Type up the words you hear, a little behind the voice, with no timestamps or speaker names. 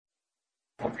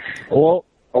Hello.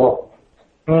 Hello.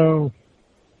 Oh.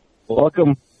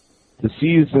 Welcome to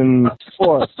season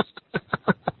 4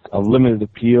 of Limited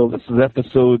Appeal. This is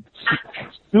episode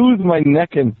Soothe My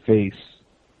Neck and Face.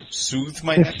 Soothe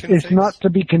My Neck and Face? It's not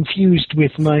to be confused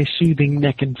with My Soothing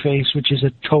Neck and Face, which is a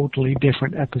totally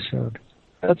different episode.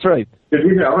 That's right. Did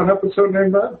we have an episode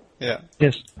named that? Yeah.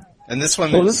 Yes. And this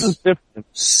one This is different.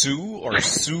 Sue or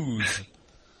Soothe?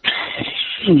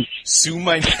 Sue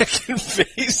My Neck and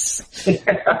Face?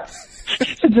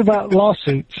 It's about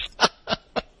lawsuits.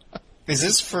 Is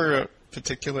this for a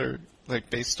particular, like,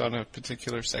 based on a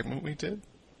particular segment we did?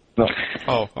 No.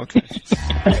 Oh, okay.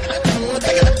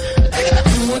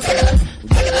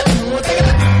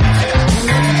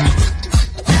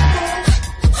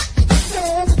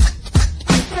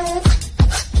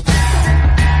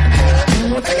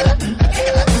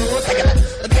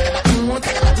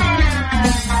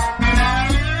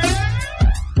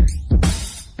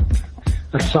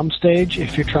 At some stage,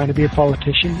 if you're trying to be a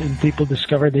politician and people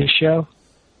discover this show,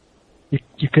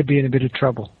 you could be in a bit of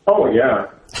trouble. Oh, yeah.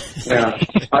 Yeah.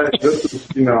 This is,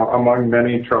 among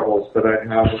many troubles that I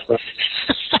have with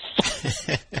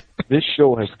that. This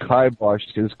show has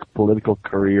kiboshed his political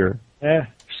career. Yeah,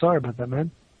 sorry about that,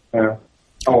 man. Yeah.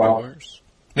 Oh, well.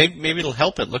 Maybe it'll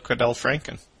help it. Look at Al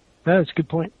Franken. That's a good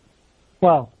point.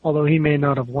 Well, although he may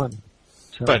not have won.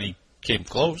 So. But he came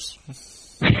close.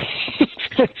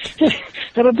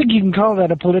 I don't think you can call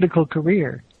that a political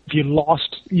career if you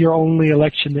lost your only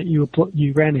election that you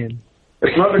ran in.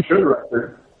 It's not a good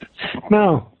record.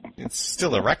 No. It's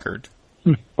still a record.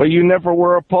 But you never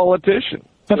were a politician.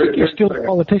 I think you're still a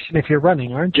politician if you're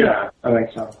running, aren't you? Yeah, I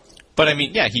think so. But, I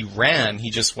mean, yeah, he ran. He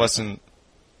just wasn't,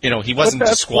 he wasn't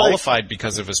disqualified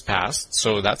because of his past.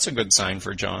 So that's a good sign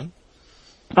for John.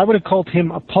 I would have called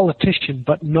him a politician,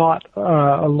 but not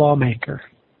a lawmaker.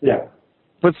 Yeah.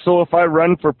 But so if I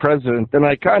run for president, then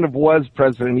I kind of was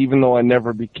president, even though I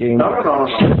never became. No.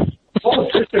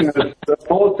 The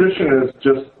politician is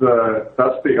just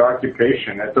that's the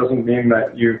occupation. It doesn't mean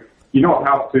that you don't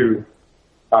have to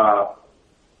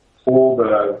hold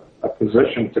a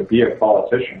position to be a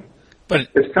politician. But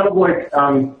it's kind of like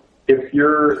if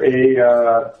you're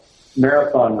a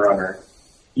marathon runner,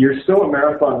 you're still a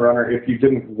marathon runner if you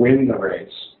didn't win the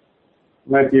race.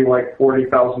 Might be like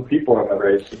 40,000 people in the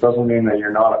race. It doesn't mean that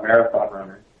you're not a marathon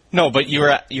runner. No, but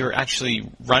you're actually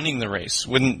running the race.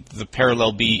 Wouldn't the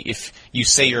parallel be if you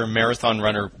say you're a marathon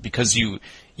runner because you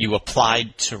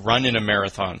applied to run in a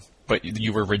marathon, but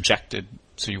you were rejected,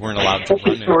 so you weren't allowed to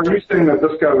run? So are you saying that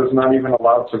this guy was not even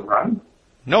allowed to run?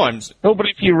 No, but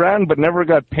if he ran but never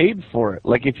got paid for it,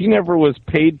 like if he never was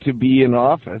paid to be in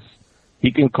office,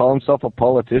 he can call himself a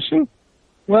politician?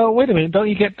 Well, wait a minute. Don't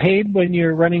you get paid when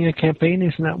you're running a campaign?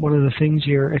 Isn't that one of the things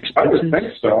your expenses? I would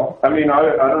think so. I mean, I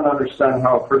don't understand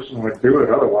how a person would do it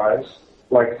otherwise.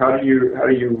 Like, how do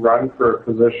you run for a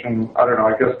position? I don't know.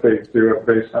 I guess they do it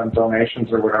based on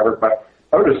donations or whatever. But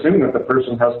I would assume that the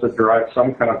person has to derive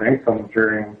some kind of income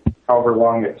during however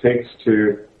long it takes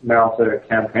to mount a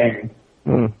campaign.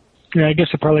 Yeah, I guess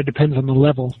it probably depends on the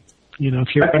level.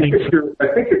 If you're running. I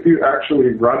think if you actually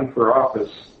run for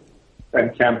office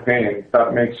and campaign,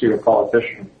 that makes you a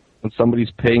politician. When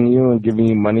somebody's paying you and giving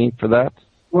you money for that?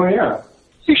 Well, yeah.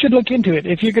 You should look into it.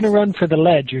 If you're going to run for the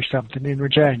Ledge or something in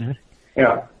Regina,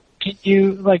 yeah. Can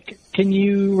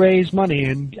you raise money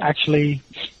and actually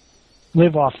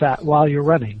live off that while you're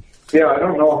running? Yeah, I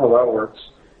don't know how that works.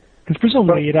 Because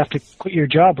presumably you'd have to quit your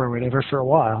job or whatever for a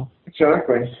while.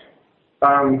 Exactly.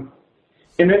 In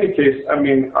any case, I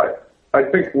mean, I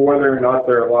think whether or not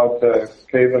they're allowed to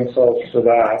pay themselves for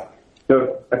that,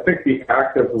 I think the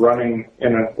act of running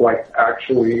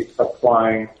actually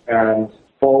applying and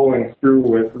following through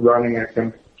with running a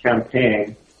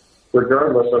campaign,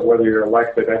 regardless of whether you're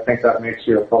elected, I think that makes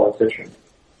you a politician.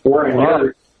 Or in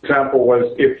your example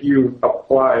was if you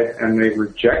applied and they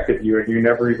rejected you and you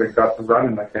never even got to run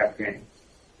in the campaign.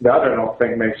 That I don't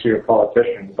think makes you a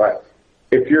politician. But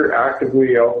if you're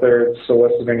actively out there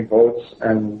soliciting votes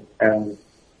and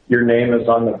your name is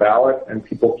on the ballot and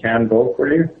people can vote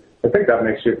for you, I think that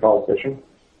makes you a politician.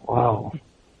 Wow.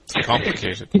 It's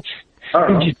complicated. I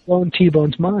don't know. You've blown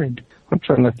T-Bone's mind. I'm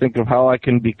trying to think of how I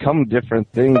can become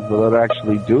different things without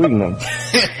actually doing them.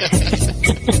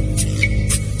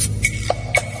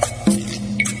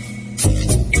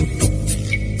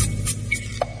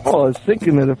 Well, I was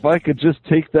thinking that if I could just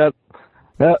take that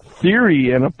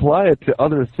theory and apply it to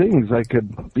other things, I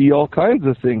could be all kinds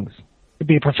of things. You'd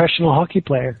be a professional hockey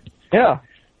player. Yeah.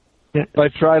 Yeah. I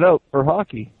tried out for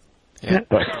hockey. Yeah.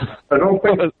 I don't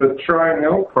think the trying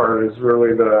out part is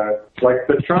really the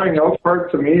trying out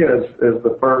part to me is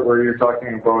the part where you're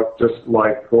talking about just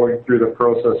like going through the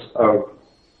process of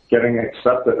getting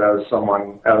accepted as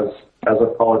someone, as a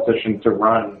politician to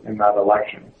run in that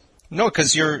election. No,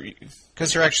 because you're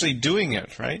actually doing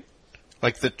it, right?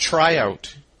 Like the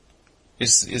tryout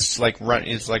is like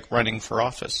running for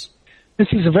office. This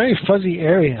is a very fuzzy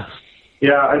area.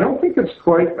 Yeah, I don't think it's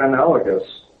quite analogous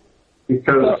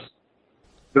because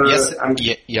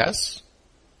yes.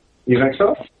 You think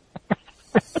so?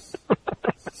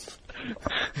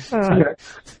 Okay.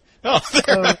 Oh,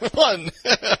 there I won.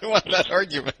 I won that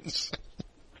argument.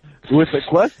 With a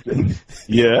question.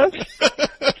 Yes?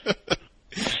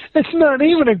 It's not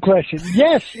even a question.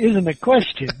 Yes isn't a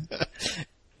question.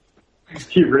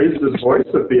 He raised his voice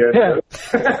at the end. Yeah.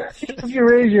 If you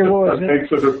raise your voice. That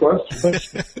makes it a question.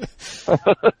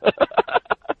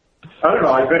 I don't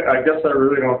know. I guess I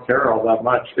really don't care all that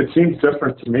much. It seems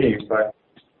different to me, but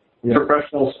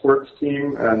professional sports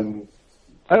team and...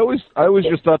 I always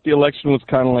just thought the election was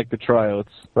kind of like the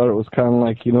tryouts. Thought it was kind of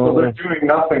like, So they're doing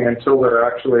nothing until they're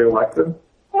actually elected?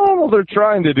 Oh, well, they're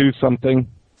trying to do something.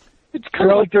 It's kind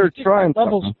of like they're trying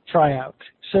levels something. tryout.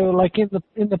 So, like in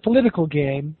the political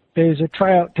game, there's a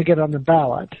tryout to get on the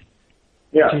ballot,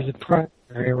 Yeah. which is a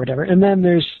primary or whatever, and then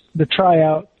there's the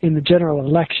tryout in the general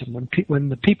election when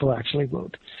the people actually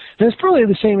vote. And it's probably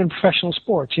the same in professional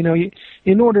sports. You know,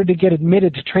 in order to get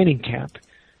admitted to training camp,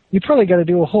 you probably got to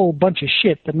do a whole bunch of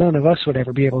shit that none of us would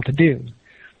ever be able to do.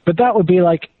 But that would be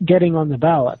like getting on the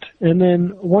ballot. And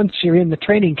then once you're in the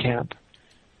training camp,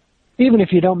 even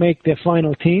if you don't make the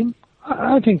final team,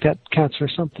 I think that counts for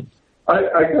something.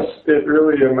 I guess it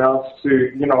really amounts to,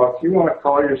 you know, if you want to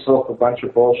call yourself a bunch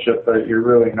of bullshit that you're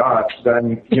really not,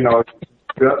 then, you know,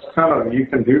 that's kind of, you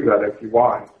can do that if you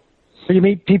want. So you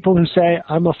meet people who say,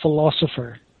 I'm a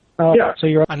philosopher. Oh, Yeah. So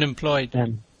you're Unemployed.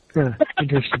 then.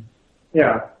 Interesting.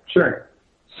 Yeah, sure.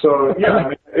 So, yeah. I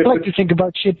mean, I like to think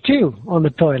about shit too on the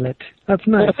toilet. That's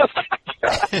nice.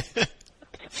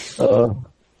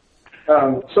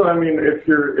 So I mean, if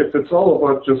it's all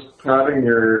about just padding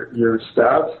your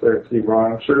stats there,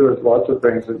 T-Ron, I'm sure there's lots of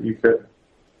things that you could,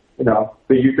 you know,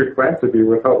 that you could claim to be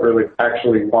without really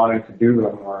actually wanting to do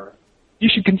them. Or You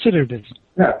should consider this.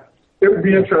 yeah, it would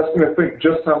be interesting to think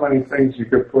just how many things you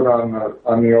could put on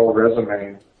the old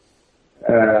resume,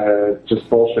 just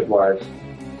bullshit wise.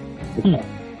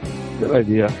 Good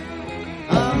idea.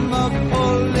 I'm a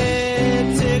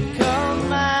political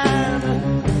man,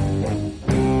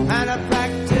 and I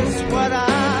practice what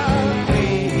I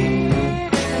preach.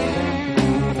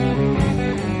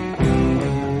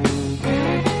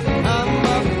 I'm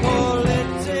a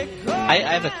political I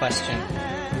have a question.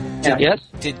 Yes?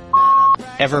 Did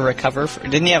ever recover?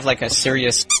 Didn't he have like a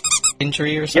serious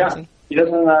injury or something? He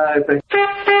doesn't, they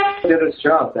did his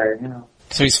job there, you know.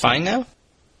 So he's fine now?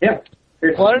 Yeah.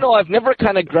 Well, I don't know. I've never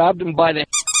kind of grabbed him by the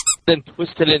and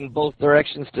twisted it in both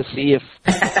directions to see if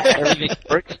everything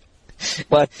works.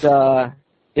 But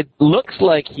it looks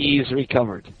like he's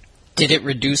recovered. Did it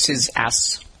reduce his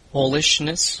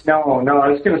assholishness? No, I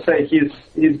was going to say he's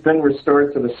been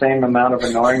restored to the same amount of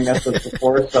annoyingness as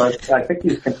before, so I think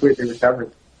he's completely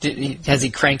recovered. Has he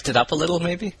cranked it up a little,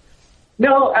 maybe?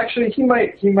 No, actually, he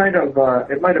might have,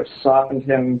 it might have softened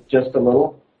him just a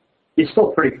little. He's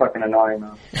still pretty fucking annoying,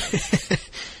 though.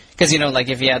 Because, you know, like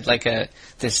if he had like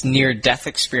this near-death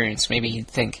experience, maybe he'd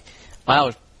think,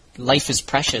 wow, life is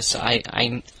precious.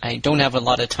 I don't have a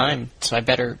lot of time, so I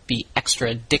better be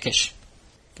extra dickish.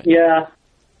 But yeah.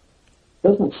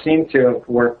 Doesn't seem to have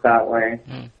worked that way.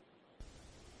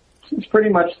 He's pretty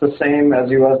much the same as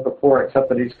he was before, except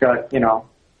that he's got, you know,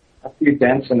 a few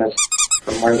dents in his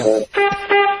from where the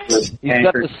He's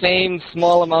got the same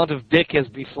small amount of dick as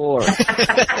before.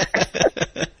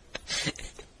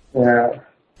 Yeah.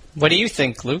 What do you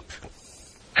think, Luke?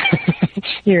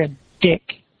 You're a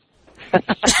dick.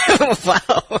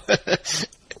 Wow.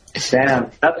 Damn,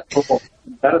 that's cool.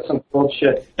 That is some cool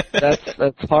shit.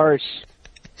 That's harsh.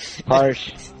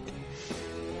 Harsh.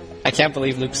 I can't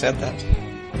believe Luke said that.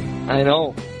 I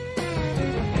know.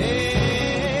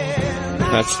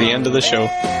 That's the end of the show.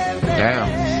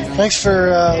 Damn. Thanks for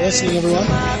listening, everyone.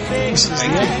 This is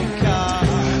Nick.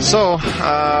 So,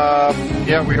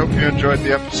 yeah, we hope you enjoyed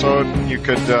the episode. You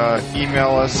could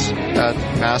email us at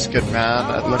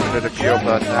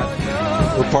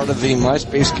maskedman@limitedappeal.net. We're part of the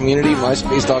MySpace community,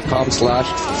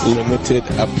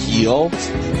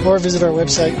 myspace.com/limitedappeal. Or visit our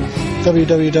website,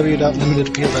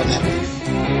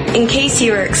 www.limitedappeal.net. In case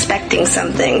you were expecting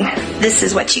something, this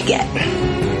is what you get.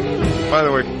 By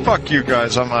the way, fuck you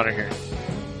guys. I'm out of here.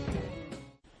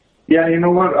 Yeah, you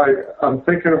know what? I'm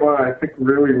thinking about it. I think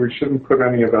really we shouldn't put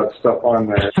any of that stuff on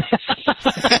there.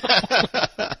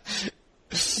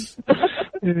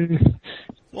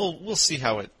 Well, we'll see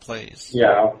how it plays.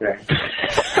 Yeah, okay.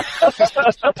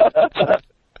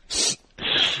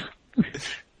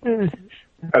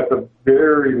 At the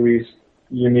very least,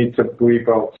 you need to bleep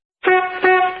out.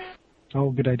 Oh,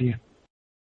 good idea.